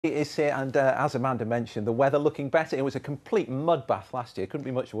It is here, and as Amanda mentioned, the weather looking better. It was a complete mud bath last year. Couldn't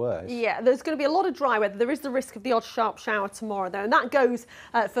be much worse. Yeah, there's going to be a lot of dry weather. There is the risk of the odd sharp shower tomorrow, though, and that goes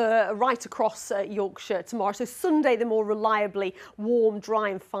for right across Yorkshire tomorrow. So Sunday, the more reliably warm, dry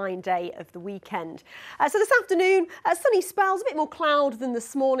and fine day of the weekend. So this afternoon, sunny spells, a bit more cloud than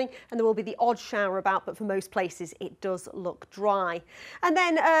this morning, and there will be the odd shower about, but for most places, it does look dry. And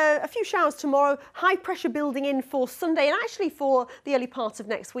then a few showers tomorrow, high pressure building in for Sunday, and actually for the early part of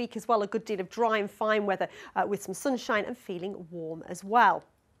next week as well, a good deal of dry and fine weather with some sunshine and feeling warm as well.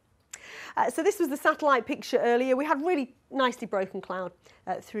 So this was the satellite picture earlier. We had really nicely broken cloud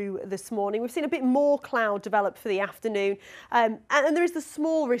through this morning. We've seen a bit more cloud develop for the afternoon, and there is the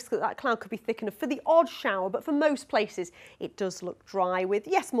small risk that that cloud could be thick enough for the odd shower, but for most places it does look dry with,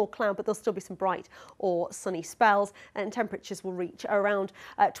 yes, more cloud, but there'll still be some bright or sunny spells, and temperatures will reach around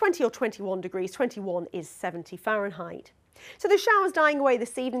 20 or 21 degrees. 21 is 70 Fahrenheit. So the showers dying away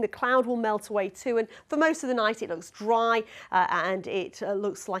this evening, the cloud will melt away too, and for most of the night it looks dry and it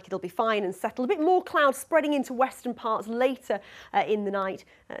looks like it'll be fine and settle. A bit more cloud spreading into western parts later in the night,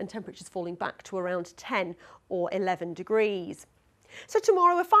 and temperatures falling back to around 10 or 11 degrees. So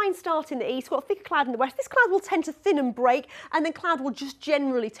tomorrow, a fine start in the east, got a thicker cloud in the west. This cloud will tend to thin and break, and then cloud will just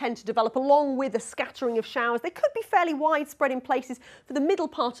generally tend to develop along with a scattering of showers. They could be fairly widespread in places for the middle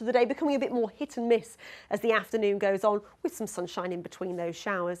part of the day, becoming a bit more hit and miss as the afternoon goes on, with some sunshine in between those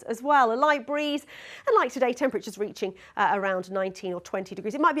showers as well. A light breeze, and like today, temperatures reaching around 19 or 20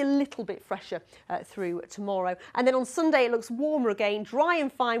 degrees. It might be a little bit fresher through tomorrow. And then on Sunday, it looks warmer again, dry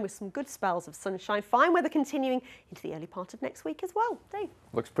and fine with some good spells of sunshine. Fine weather continuing into the early part of next week as well. Dave.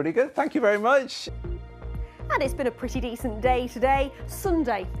 Looks pretty good. Thank you very much. And it's been a pretty decent day today.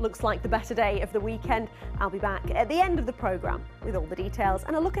 Sunday looks like the better day of the weekend. I'll be back at the end of the programme with all the details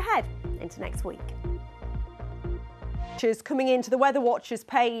and a look ahead into next week. Coming into the Weather Watchers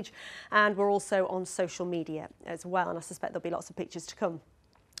page, and we're also on social media as well, and I suspect there'll be lots of pictures to come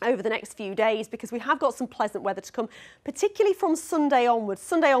over the next few days, because we have got some pleasant weather to come, particularly from Sunday onwards.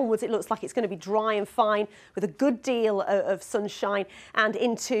 Sunday onwards, it looks like it's going to be dry and fine with a good deal of sunshine, and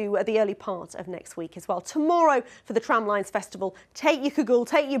into the early part of next week as well. Tomorrow for the Tramlines Festival, take your cagoule,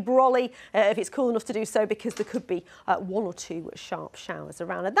 take your brolly if it's cool enough to do so, because there could be one or two sharp showers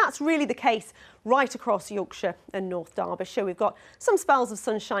around. And that's really the case right across Yorkshire and North Derbyshire. We've got some spells of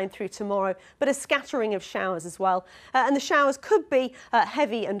sunshine through tomorrow, but a scattering of showers as well. And the showers could be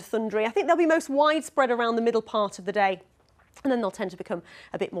heavy and thundery. I think they'll be most widespread around the middle part of the day, and then they'll tend to become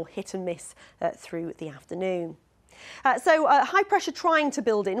a bit more hit and miss through the afternoon. So high pressure trying to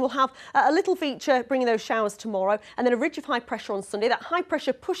build in. We'll have a little feature bringing those showers tomorrow, and then a ridge of high pressure on Sunday. That high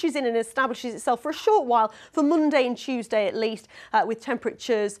pressure pushes in and establishes itself for a short while for Monday and Tuesday at least, with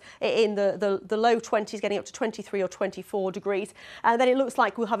temperatures in the low 20s, getting up to 23 or 24 degrees. And then it looks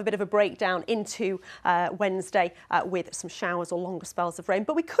like we'll have a bit of a breakdown into Wednesday with some showers or longer spells of rain,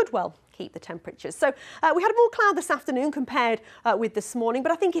 but we could well keep the temperatures. So we had more cloud this afternoon compared with this morning,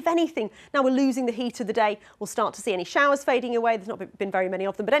 but I think if anything, now we're losing the heat of the day, we'll start to see any showers fading away. There's not been very many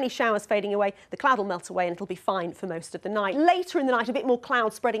of them, but any showers fading away, the cloud will melt away and it'll be fine for most of the night. Later in the night, a bit more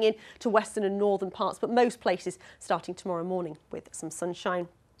cloud spreading in to western and northern parts, but most places starting tomorrow morning with some sunshine.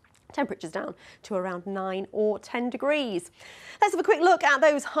 Temperatures down to around 9 or 10 degrees. Let's have a quick look at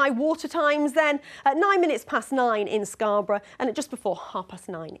those high water times then. At 9:09 in Scarborough, and at just before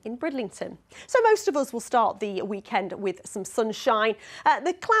 9:30 in Bridlington. So most of us will start the weekend with some sunshine.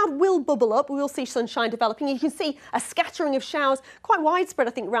 The cloud will bubble up. We will see sunshine developing. You can see a scattering of showers, quite widespread,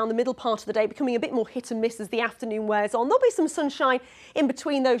 I think, around the middle part of the day, becoming a bit more hit and miss as the afternoon wears on. There'll be some sunshine in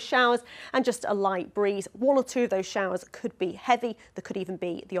between those showers and just a light breeze. One or two of those showers could be heavy. There could even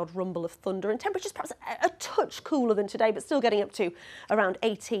be the odd rumble of thunder, and temperatures perhaps a touch cooler than today, but still getting up to around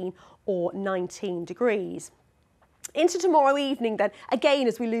 18 or 19 degrees. Into tomorrow evening then, again,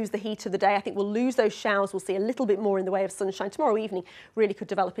 as we lose the heat of the day, I think we'll lose those showers. We'll see a little bit more in the way of sunshine. Tomorrow evening really could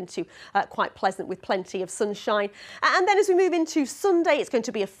develop into quite pleasant with plenty of sunshine. And then as we move into Sunday, it's going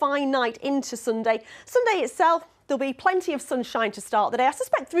to be a fine night into Sunday. Sunday itself, there'll be plenty of sunshine to start the day. I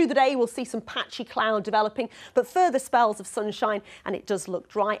suspect through the day we'll see some patchy cloud developing, but further spells of sunshine, and it does look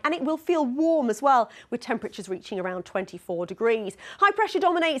dry, and it will feel warm as well, with temperatures reaching around 24 degrees. High pressure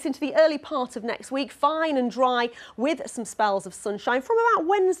dominates into the early part of next week, fine and dry with some spells of sunshine. From about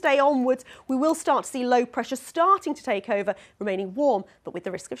Wednesday onwards, we will start to see low pressure starting to take over, remaining warm, but with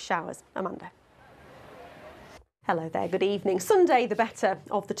the risk of showers. Amanda. Hello there, good evening. Sunday, the better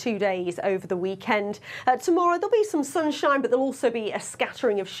of the 2 days over the weekend. Tomorrow there'll be some sunshine, but there'll also be a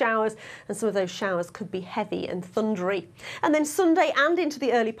scattering of showers, and some of those showers could be heavy and thundery. And then Sunday and into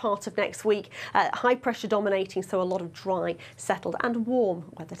the early part of next week, high pressure dominating, so a lot of dry, settled and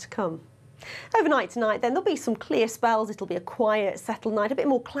warm weather to come. Overnight tonight then there'll be some clear spells. It'll be a quiet, settled night, a bit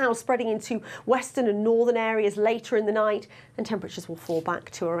more cloud spreading into western and northern areas later in the night, and temperatures will fall back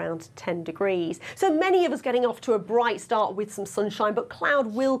to around 10 degrees. So many of us getting off to a bright start with some sunshine, but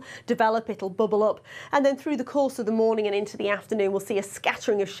cloud will develop, it'll bubble up, and then through the course of the morning and into the afternoon we'll see a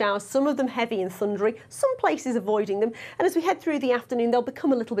scattering of showers, some of them heavy and thundery, some places avoiding them, and as we head through the afternoon they'll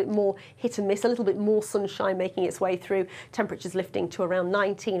become a little bit more hit and miss, a little bit more sunshine making its way through, temperatures lifting to around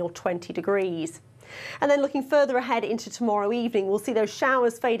 19 or 20 degrees. And then looking further ahead into tomorrow evening, we'll see those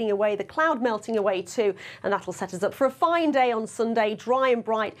showers fading away, the cloud melting away too, and that'll set us up for a fine day on Sunday, dry and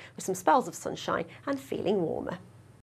bright with some spells of sunshine and feeling warmer.